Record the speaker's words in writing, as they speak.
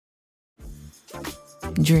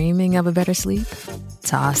Dreaming of a better sleep?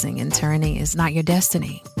 Tossing and turning is not your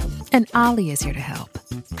destiny. And Ollie is here to help.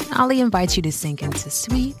 Ollie invites you to sink into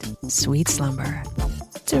sweet, sweet slumber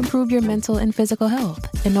to improve your mental and physical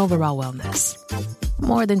health and overall wellness.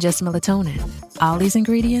 More than just melatonin, Ollie's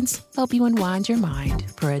ingredients help you unwind your mind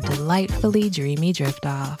for a delightfully dreamy drift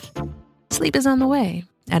off. Sleep is on the way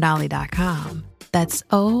at Ollie.com. That's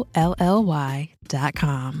OLLY.com.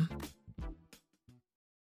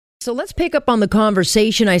 So let's pick up on the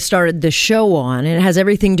conversation I started the show on, and it has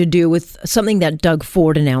everything to do with something that Doug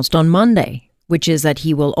Ford announced on Monday, which is that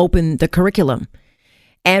he will open the curriculum.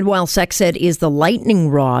 And while sex ed is the lightning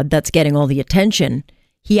rod that's getting all the attention,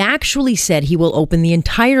 he actually said he will open the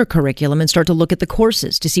entire curriculum and start to look at the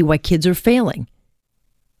courses to see why kids are failing.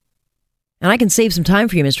 And I can save some time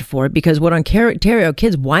for you, Mr. Ford, because what Ontario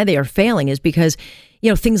kids, why they are failing is because,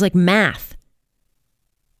 things like math,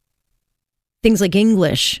 things like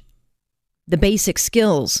English, the basic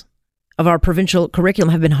skills of our provincial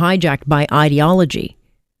curriculum have been hijacked by ideology,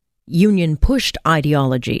 union-pushed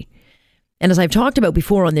ideology. And as I've talked about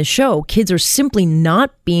before on this show, kids are simply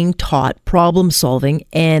not being taught problem solving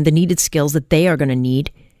and the needed skills that they are going to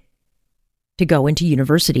need to go into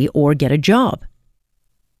university or get a job.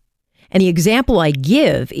 And the example I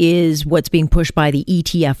give is what's being pushed by the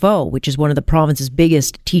ETFO, which is one of the province's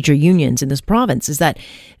biggest teacher unions in this province, is that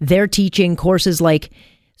they're teaching courses like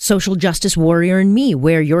Social Justice Warrior and Me,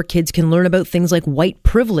 where your kids can learn about things like white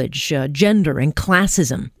privilege, gender, and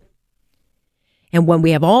classism. And when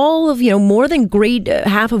we have all of, more than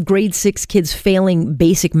half of grade 6 kids failing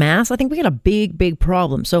basic math, I think we got a big, big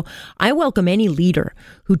problem. So I welcome any leader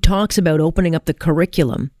who talks about opening up the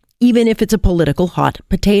curriculum, even if it's a political hot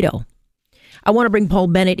potato. I want to bring Paul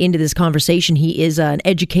Bennett into this conversation. He is an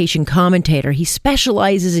education commentator. He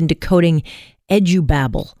specializes in decoding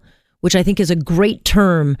edubabble, which I think is a great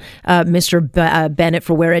term, Mr. Bennett,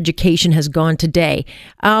 for where education has gone today.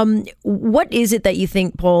 What is it that you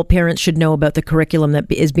think, Paul, parents should know about the curriculum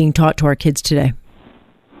that is being taught to our kids today?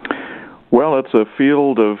 Well, it's a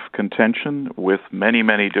field of contention with many,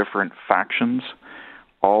 many different factions,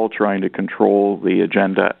 all trying to control the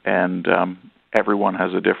agenda, and everyone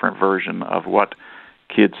has a different version of what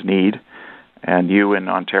kids need. And you in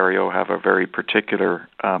Ontario have a very particular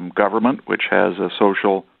government, which has a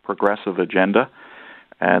social progressive agenda,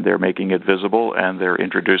 and they're making it visible, and they're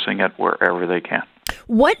introducing it wherever they can.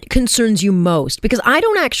 What concerns you most? Because I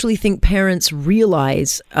don't actually think parents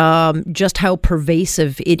realize just how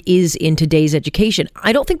pervasive it is in today's education.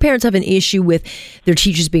 I don't think parents have an issue with their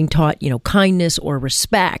teachers being taught, kindness or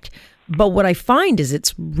respect. But what I find is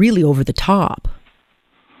it's really over the top.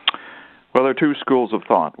 Well, there are two schools of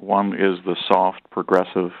thought. One is the soft,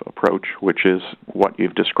 progressive approach, which is what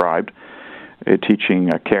you've described,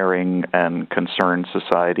 teaching a caring and concerned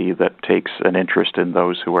society that takes an interest in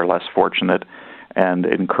those who are less fortunate and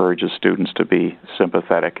encourages students to be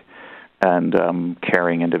sympathetic and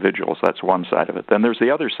caring individuals. That's one side of it. Then there's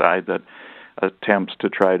the other side that attempts to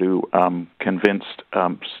try to convince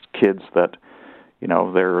kids that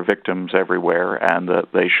there are victims everywhere and that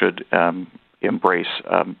they should embrace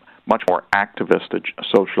much more activist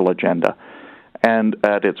social agenda. And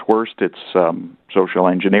at its worst, it's social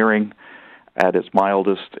engineering. At its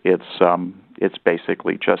mildest, it's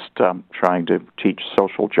basically just trying to teach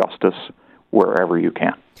social justice wherever you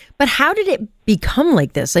can. But how did it become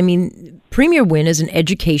like this? I mean, Premier Wynne is an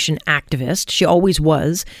education activist. She always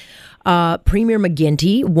was. Premier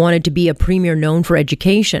McGuinty wanted to be a premier known for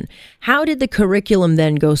education. How did the curriculum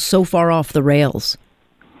then go so far off the rails?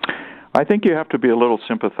 I think you have to be a little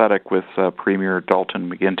sympathetic with Premier Dalton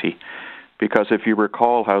McGuinty, because if you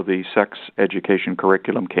recall how the sex education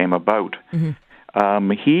curriculum came about,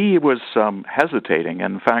 he was hesitating.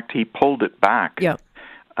 In fact, he pulled it back. Yeah.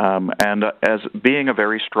 And as being a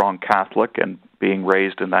very strong Catholic and being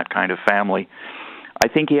raised in that kind of family, I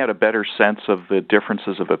think he had a better sense of the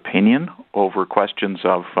differences of opinion over questions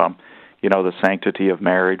of, the sanctity of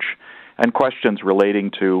marriage and questions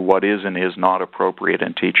relating to what is and is not appropriate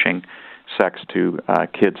in teaching sex to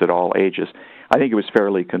kids at all ages. I think it was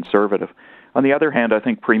fairly conservative. On the other hand, I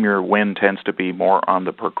think Premier Wynne tends to be more on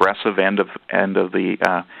the progressive end of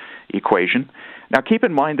the equation. Now, keep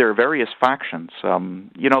in mind there are various factions.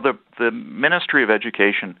 The Ministry of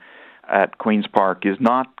Education at Queen's Park is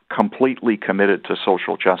not completely committed to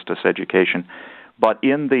social justice education, but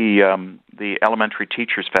in the Elementary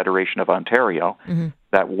Teachers Federation of Ontario,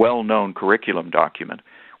 that well-known curriculum document,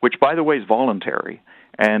 which, by the way, is voluntary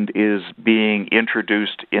and is being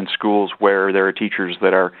introduced in schools where there are teachers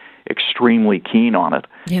that are extremely keen on it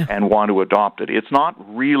Yeah. and want to adopt it. It's not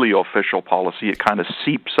really official policy. It kind of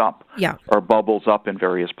seeps up Yeah. or bubbles up in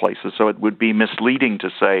various places. So it would be misleading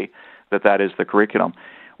to say that that is the curriculum.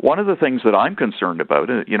 One of the things that I'm concerned about,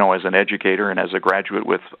 as an educator and as a graduate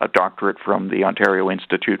with a doctorate from the Ontario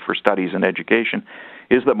Institute for Studies in Education,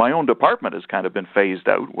 is that my own department has kind of been phased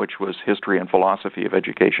out, which was history and philosophy of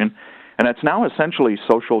education, and it's now essentially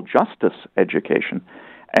social justice education.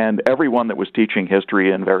 And everyone that was teaching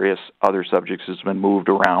history and various other subjects has been moved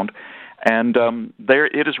around, and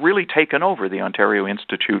it has really taken over the Ontario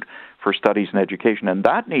Institute for Studies in Education, and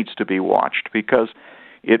that needs to be watched because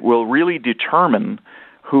it will really determine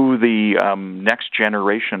who the next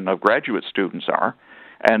generation of graduate students are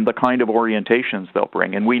and the kind of orientations they'll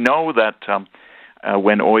bring. And we know that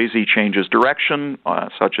when OISE changes direction,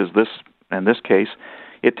 such as this in this case,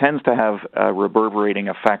 it tends to have a reverberating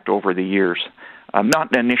effect over the years.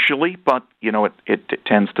 Not initially, but it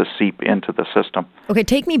tends to seep into the system. Okay,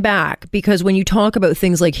 take me back, because when you talk about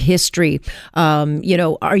things like history,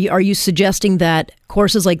 are you suggesting that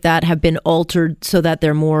courses like that have been altered so that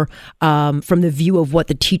they're more from the view of what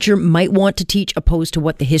the teacher might want to teach, opposed to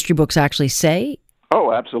what the history books actually say?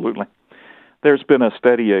 Oh, absolutely. There's been a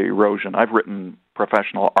steady erosion. I've written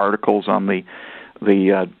professional articles on the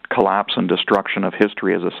collapse and destruction of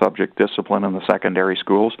history as a subject discipline in the secondary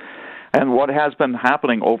schools. And what has been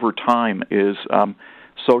happening over time is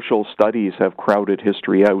social studies have crowded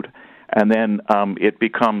history out, and then it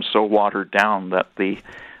becomes so watered down that the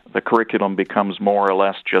curriculum becomes more or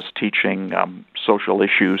less just teaching social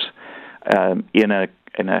issues in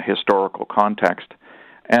a historical context.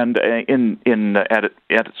 And at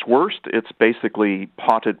its worst, it's basically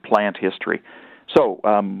potted plant history. So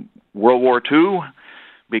World War II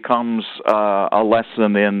becomes a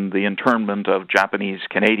lesson in the internment of Japanese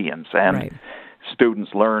Canadians, and right.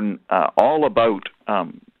 Students learn all about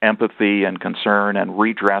empathy and concern and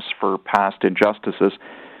redress for past injustices,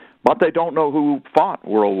 but they don't know who fought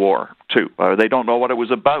World War II. They don't know what it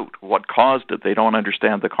was about, what caused it. They don't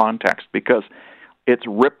understand the context because it's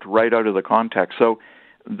ripped right out of the context. So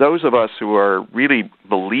those of us who really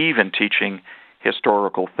believe in teaching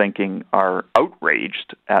historical thinking are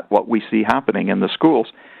outraged at what we see happening in the schools.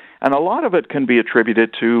 And a lot of it can be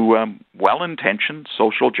attributed to well-intentioned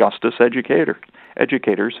social justice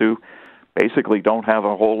educators who basically don't have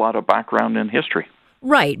a whole lot of background in history.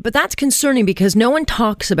 Right, but that's concerning because no one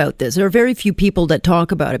talks about this. There are very few people that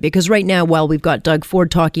talk about it because right now, while we've got Doug Ford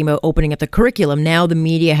talking about opening up the curriculum, now the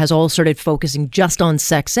media has all started focusing just on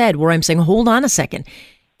sex ed, where I'm saying, hold on a second.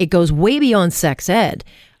 It goes way beyond sex ed,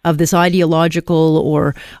 of this ideological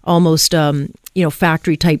or almost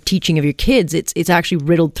factory type teaching of your kids. It's actually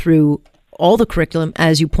riddled through all the curriculum,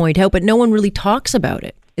 as you point out, but no one really talks about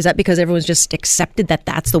it. Is that because everyone's just accepted that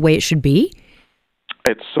that's the way it should be?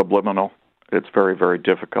 It's subliminal. It's very, very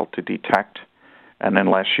difficult to detect, and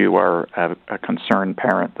unless you are a concerned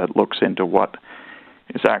parent that looks into what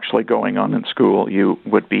is actually going on in school, you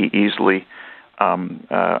would be easily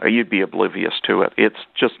you'd be oblivious to it. It's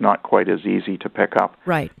just not quite as easy to pick up.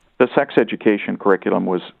 Right. The sex education curriculum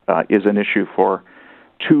is an issue for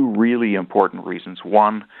two really important reasons.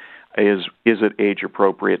 One is it age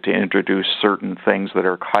appropriate to introduce certain things that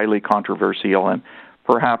are highly controversial and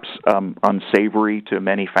perhaps unsavory to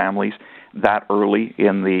many families that early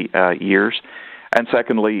in the years? And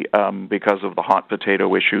secondly, because of the hot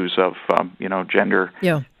potato issues of gender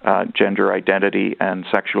identity and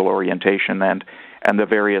sexual orientation and the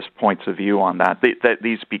various points of view on that,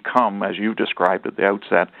 these become, as you described at the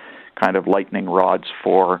outset, kind of lightning rods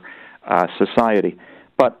for society.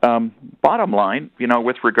 But bottom line,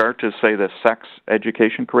 with regard to, say, the sex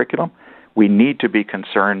education curriculum, we need to be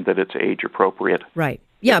concerned that it's age appropriate. Right.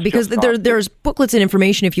 Yeah, because there's booklets and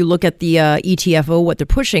information, if you look at the ETFO, what they're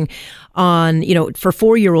pushing on, for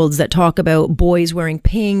 4-year-olds that talk about boys wearing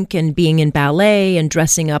pink and being in ballet and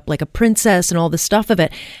dressing up like a princess and all the stuff of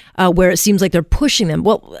it, where it seems like they're pushing them.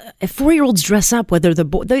 Well, if 4-year-olds dress up, whether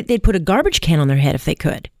they'd put a garbage can on their head if they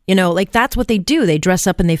could. That's what they do. They dress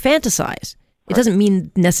up and they fantasize. It doesn't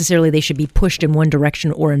mean necessarily they should be pushed in one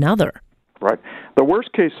direction or another. Right. The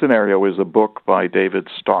worst-case scenario is a book by David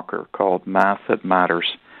Stalker called Math That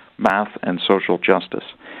Matters, Math and Social Justice.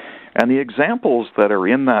 And the examples that are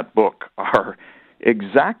in that book are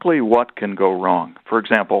exactly what can go wrong. For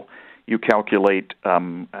example, you calculate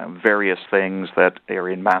various things that are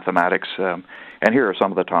in mathematics, and here are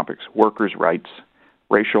some of the topics: workers' rights,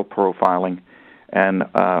 racial profiling, and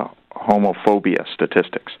homophobia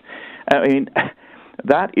statistics. I mean,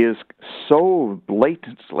 that is so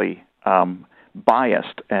blatantly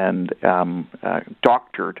biased and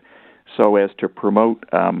doctored, so as to promote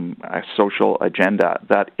a social agenda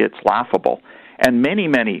that it's laughable. And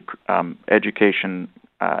many education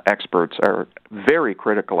experts are very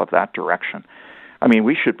critical of that direction. I mean,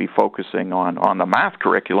 we should be focusing on the math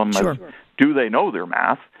curriculum. Sure. Do they know their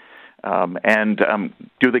math? And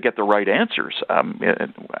do they get the right answers?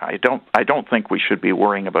 I don't think we should be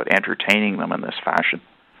worrying about entertaining them in this fashion.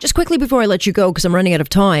 Just quickly before I let you go, because I'm running out of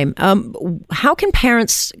time, how can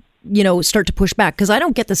parents, start to push back? Because I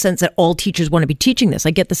don't get the sense that all teachers want to be teaching this.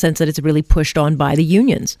 I get the sense that it's really pushed on by the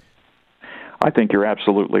unions. I think you're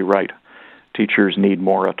absolutely right. Teachers need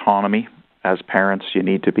more autonomy. As parents, you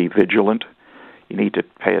need to be vigilant. You need to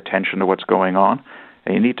pay attention to what's going on.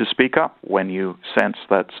 And you need to speak up when you sense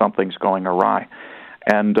that something's going awry.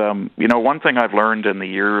 And, one thing I've learned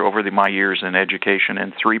over my years in education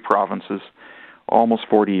in 3 provinces, almost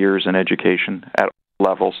 40 years in education at all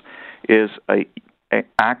levels, is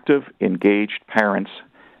active, engaged parents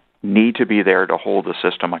need to be there to hold the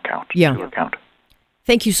system to account.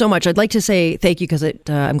 Thank you so much. I'd like to say thank you because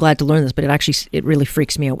I'm glad to learn this, but it really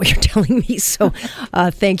freaks me out what you're telling me. So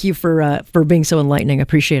thank you for being so enlightening. I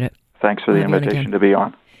appreciate it. Thanks for the invitation to be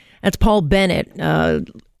on. That's Paul Bennett.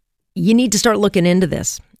 You need to start looking into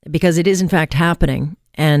this because it is in fact happening,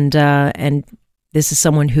 and this is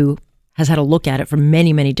someone who has had a look at it from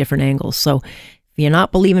many, many different angles. So if you're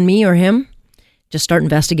not believing me or him, just start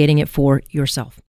investigating it for yourself.